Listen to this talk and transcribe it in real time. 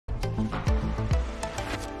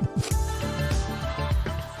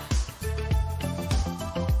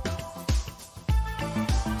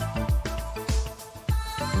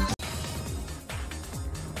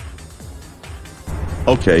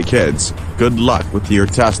Okay kids, good luck with your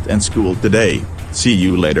test and school today. See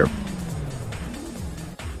you later.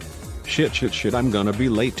 Shit, I'm gonna be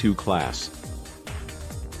late to class.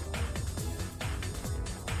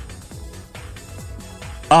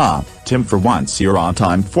 Ah, Tim, for once you're on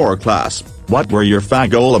time for class. What were your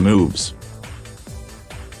fagola moves?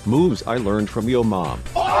 Moves I learned from yo mom.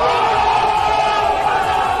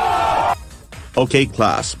 Okay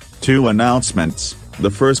class, 2 announcements. The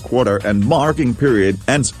first quarter and marking period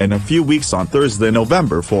ends in a few weeks on Thursday,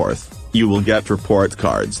 November 4th. You will get report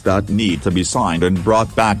cards that need to be signed and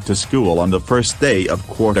brought back to school on the first day of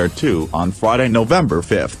quarter 2 on Friday, November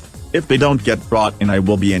 5th. If they don't get brought in, I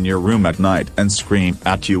will be in your room at night and scream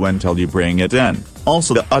at you until you bring it in.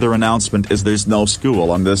 Also, the other announcement is there's no school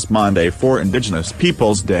on this Monday for Indigenous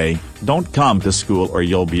Peoples Day. Don't come to school or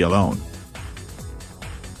you'll be alone.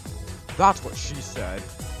 That's what she said.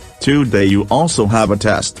 Today you also have a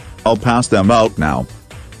test. I'll pass them out now.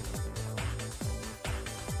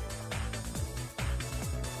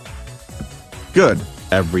 Good,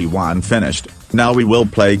 everyone finished. Now we will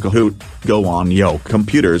play Kahoot. Go on yo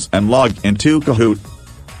computers and log into Kahoot.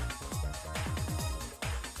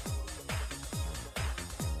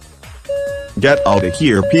 Get out of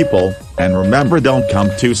here people, and remember, don't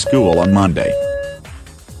come to school on Monday.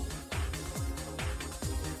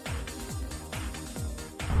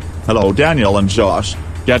 Hello Daniel and Josh,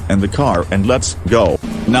 get in the car and let's go.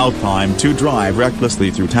 Now time to drive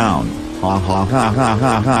recklessly through town. Ha ha ha ha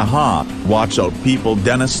ha ha ha. Watch out people,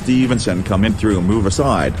 Dennis Stevenson coming through, move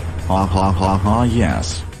aside. Ha ha ha ha,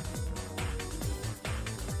 yes.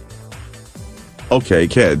 Okay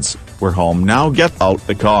kids, we're home now, get out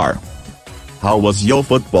the car. How was your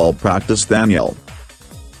football practice, Daniel?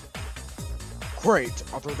 Great,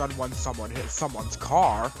 other than when someone hit someone's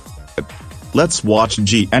car. Let's watch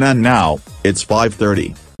GNN now. It's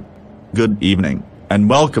 5:30. Good evening, and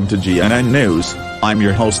welcome to GNN News. I'm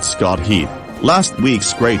your host Scott Heath. Last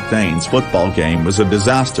week's Great Danes football game was a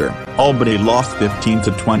disaster. Albany lost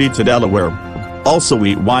 15-20 to Delaware. Also,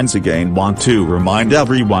 we once again want to remind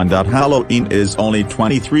everyone that Halloween is only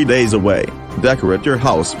 23 days away. Decorate your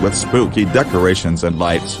house with spooky decorations and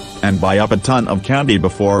lights, and buy up a ton of candy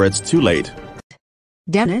before it's too late.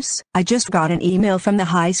 Dennis, I just got an email from the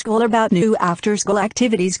high school about new after-school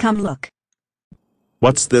activities. Come look.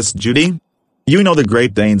 What's this, Judy? You know the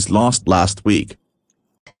Great Danes lost last week.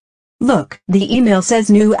 Look, the email says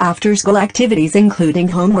new after-school activities including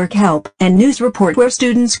homework help and news report where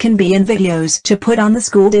students can be in videos to put on the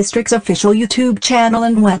school district's official YouTube channel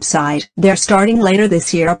and website. They're starting later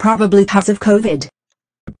this year, probably because of COVID.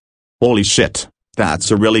 Holy shit, that's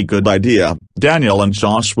a really good idea. Daniel and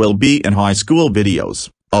Josh will be in high school videos.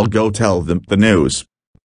 I'll go tell them the news.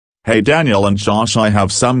 Hey Daniel and Josh, I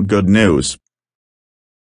have some good news.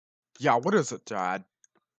 Yeah, what is it, Dad?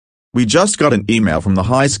 We just got an email from the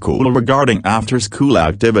high school regarding after-school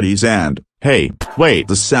activities and, hey, wait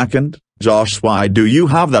a second, Josh, why do you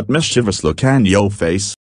have that mischievous look on your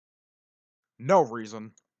face? No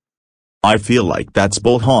reason. I feel like that's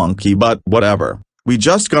bull honky, but whatever. We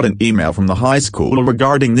just got an email from the high school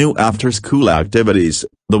regarding new after-school activities.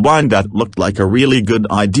 The one that looked like a really good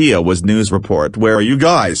idea was news report, where you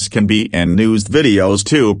guys can be in news videos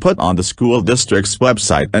to put on the school district's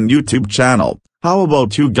website and YouTube channel. How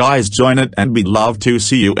about you guys join it, and we'd love to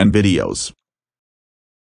see you in videos.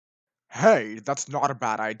 Hey, that's not a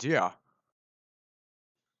bad idea.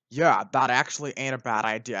 Yeah, that actually ain't a bad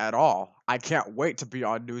idea at all. I can't wait to be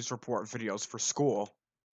on news report videos for school.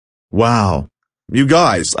 Wow. You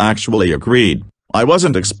guys actually agreed. I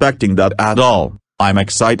wasn't expecting that at all. I'm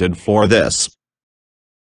excited for this.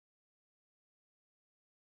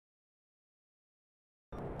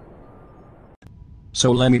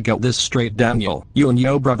 So let me get this straight, Daniel. You and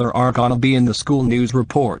your brother are gonna be in the school news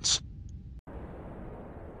reports.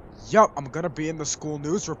 Yup, I'm gonna be in the school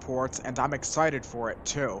news reports, and I'm excited for it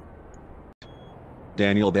too.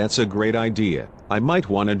 Daniel, that's a great idea. I might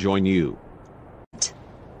want to join you.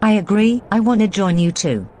 I agree, I want to join you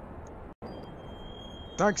too.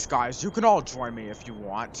 Thanks guys, you can all join me if you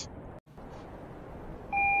want.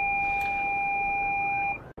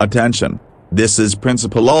 Attention. This is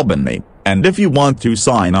Principal Albany, and if you want to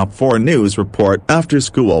sign up for a news report after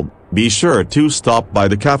school, be sure to stop by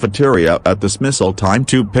the cafeteria at dismissal time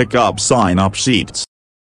to pick up sign-up sheets.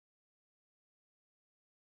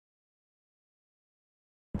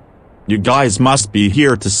 You guys must be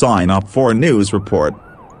here to sign up for a news report.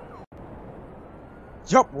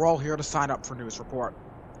 Yup, we're all here to sign up for news report.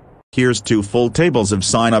 Here's 2 full tables of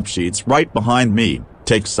sign-up sheets right behind me.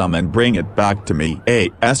 Take some and bring it back to me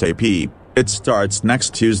ASAP. It starts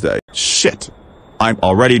next Tuesday. Shit. I'm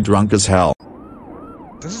already drunk as hell.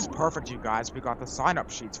 This is perfect, you guys. We got the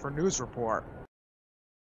sign-up sheets for News Report.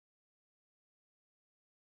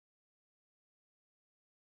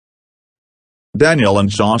 Daniel and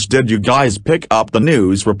Josh, did you guys pick up the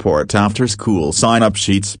News Report after school sign-up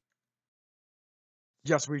sheets?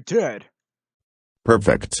 Yes, we did.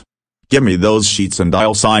 Perfect. Give me those sheets and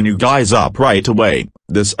I'll sign you guys up right away.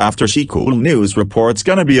 This after-school News Report's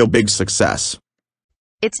gonna be a big success.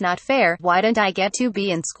 It's not fair. Why don't I get to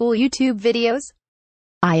be in school YouTube videos?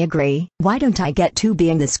 I agree. Why don't I get to be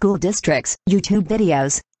in the school district's YouTube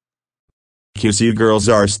videos? You girls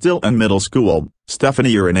are still in middle school.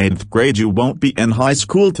 Stephanie, you're in 8th grade, you won't be in high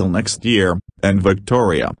school till next year. And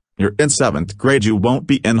Victoria, you're in 7th grade, you won't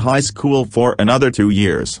be in high school for another 2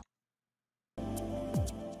 years.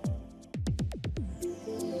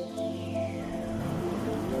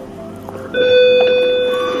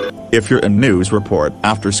 If you're in News Report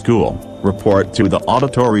after school, report to the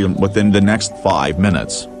auditorium within the next 5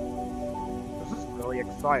 minutes. This is really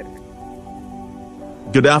exciting.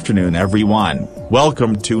 Good afternoon, everyone.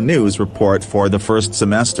 Welcome to News Report for the first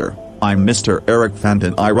semester. I'm Mr. Eric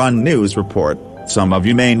Fenton. I run News Report. Some of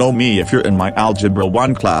you may know me if you're in my Algebra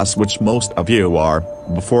 1 class, which most of you are.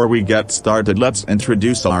 Before we get started, let's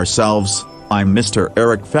introduce ourselves. I'm Mr.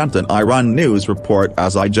 Eric Fenton. I run News Report,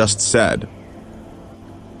 as I just said.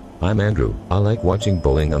 I'm Andrew. I like watching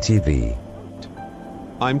bowling on TV.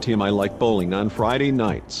 I'm Tim. I like bowling on Friday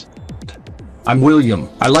nights. I'm William.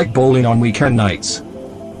 I like bowling on weekend nights.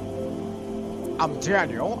 I'm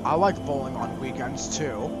Daniel. I like bowling on weekends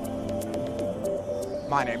too.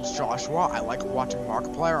 My name's Joshua. I like watching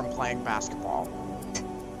Markiplier and playing basketball.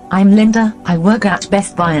 I'm Linda. I work at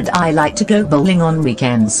Best Buy and I like to go bowling on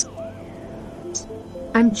weekends.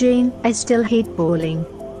 I'm Jane. I still hate bowling.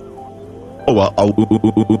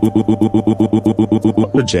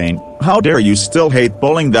 Jane, how dare you still hate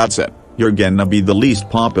bowling? That's it. You're gonna be the least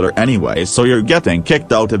popular anyway, so you're getting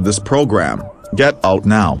kicked out of this program. Get out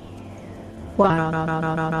now.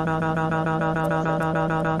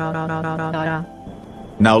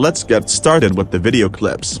 Now let's get started with the video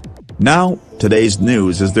clips. Now, today's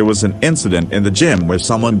news is there was an incident in the gym where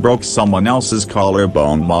someone broke someone else's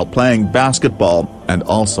collarbone while playing basketball, and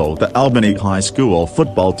also the Albany Highschool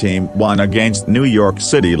football team won against New York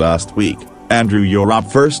City last week. Andrew, you're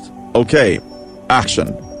up first. Okay. Action.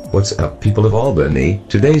 What's up, people of Albany?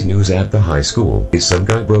 Today's news at the high school is some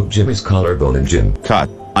guy broke Jimmy's collarbone in gym. Cut.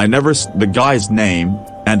 I never the guy's name,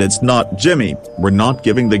 and it's not Jimmy. We're not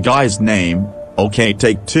giving the guy's name. Okay,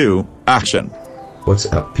 take 2. Action. What's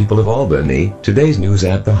up, people of Albany? Today's news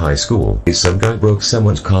at the high school is some guy broke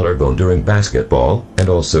someone's collarbone during basketball, and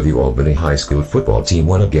also the Albany High School football team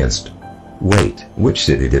won against. Wait, which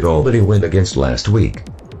city did Albany win against last week?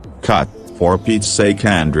 Cut. For Pete's sake,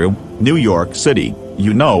 Andrew. New York City.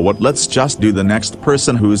 You know what, let's just do the next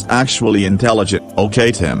person who's actually intelligent.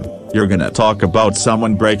 Okay, Tim. You're gonna talk about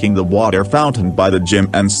someone breaking the water fountain by the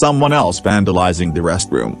gym and someone else vandalizing the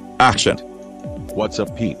restroom. Action. What's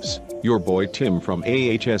up, peeps? Your boy Tim from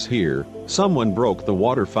AHS here. Someone broke the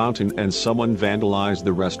water fountain and someone vandalized the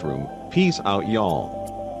restroom. Peace out,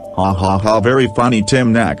 y'all. Ha ha ha, very funny,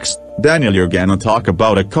 Tim. Next. Daniel, you're gonna talk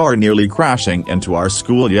about a car nearly crashing into our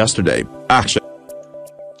school yesterday. Action.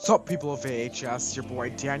 What's up, people of AHS? Your boy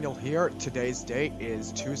Daniel here. Today's date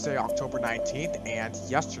is Tuesday, October 19th, and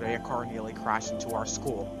yesterday a car nearly crashed into our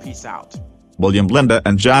school. Peace out. William, Linda,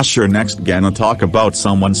 and Josh, you're next gonna talk about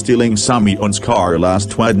someone stealing someone's car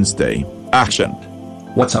last Wednesday. Action.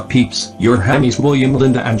 What's up, peeps? Your homies William,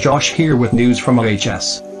 Linda, and Josh here with news from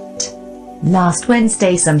OHS. Last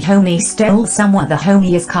Wednesday some homie stole someone the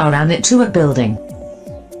homie's car and it to a building.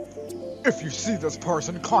 If you see this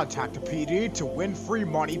person, contact the PD to win free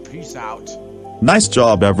money. Peace out. Nice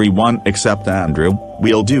job, everyone except Andrew.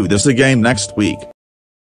 We'll do this again next week.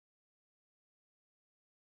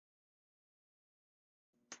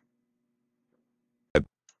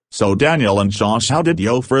 So Daniel and Josh, how did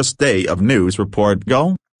your first day of News Report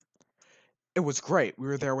go? It was great. We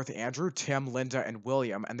were there with Andrew, Tim, Linda, and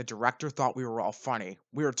William, and the director thought we were all funny.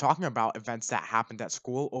 We were talking about events that happened at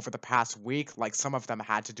school over the past week, like some of them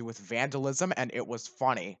had to do with vandalism, and it was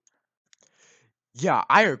funny. Yeah,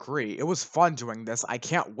 I agree. It was fun doing this. I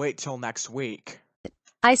can't wait till next week.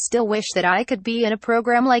 I still wish that I could be in a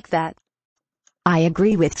program like that. I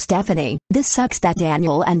agree with Stephanie. This sucks that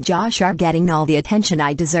Daniel and Josh are getting all the attention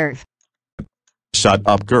I deserve. Shut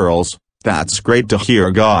up, girls. That's great to hear,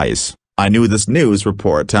 guys. I knew this News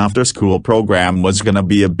Report after school program was gonna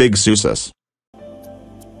be a big success.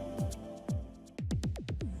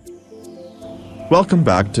 Welcome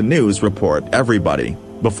back to News Report, everybody.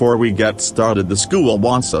 Before we get started, the school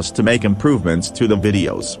wants us to make improvements to the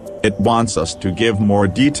videos. It wants us to give more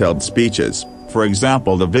detailed speeches. For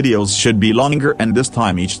example, the videos should be longer and this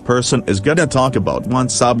time each person is gonna talk about one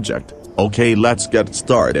subject. Okay, let's get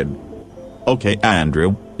started. Okay,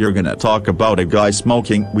 Andrew, you're gonna talk about a guy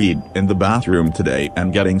smoking weed in the bathroom today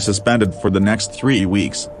and getting suspended for the next 3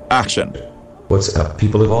 weeks. Action. What's up,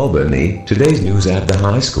 people of Albany? Today's news at the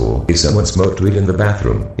high school is someone smoked weed in the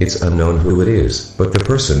bathroom. It's unknown who it is, but the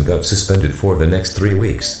person got suspended for the next 3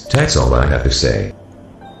 weeks. That's all I have to say.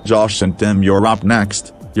 Josh and Tim, you're up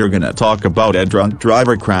next. You're gonna talk about a drunk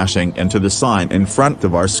driver crashing into the sign in front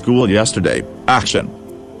of our school yesterday. Action.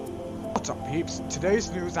 What's up, peeps? Today's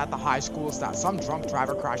news at the high school is that some drunk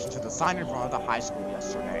driver crashed into the sign in front of the high school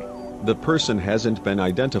yesterday. The person hasn't been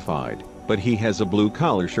identified, but he has a blue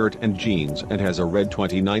collar shirt and jeans and has a red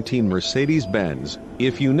 2019 Mercedes-Benz.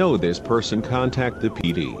 If you know this person, contact the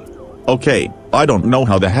PD. Okay, I don't know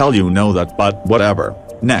how the hell you know that, but whatever.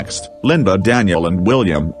 Next, Linda, Daniel and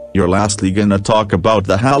William, you're lastly gonna talk about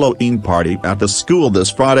the Halloween party at the school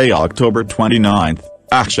this Friday, October 29th.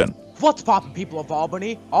 Action. What's poppin', people of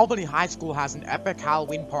Albany? Albany High School has an epic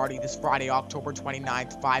Halloween party this Friday, October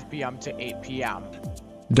 29th, 5 p.m. to 8 p.m.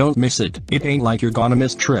 Don't miss it. It ain't like you're gonna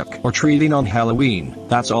miss trick or treating on Halloween.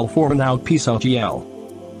 That's all for now. Peace out,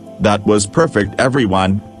 GL. That was perfect,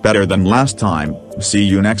 everyone. Better than last time. See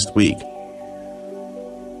you next week.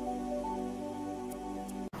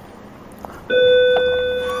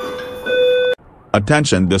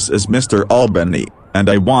 Attention, this is Mr. Albany, and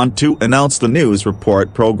I want to announce the news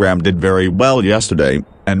report program did very well yesterday,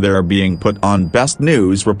 and they're being put on Best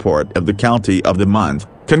News Report of the County of the Month.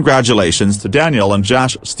 Congratulations to Daniel and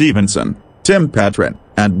Josh Stevenson, Tim Petron,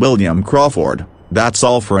 and William Crawford. That's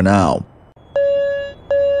all for now.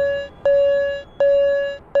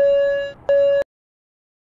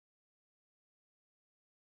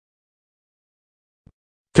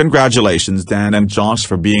 Congratulations Dan and Josh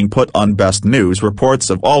for being put on Best News Reports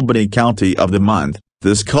of Albany County of the Month.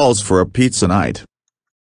 This calls for a pizza night.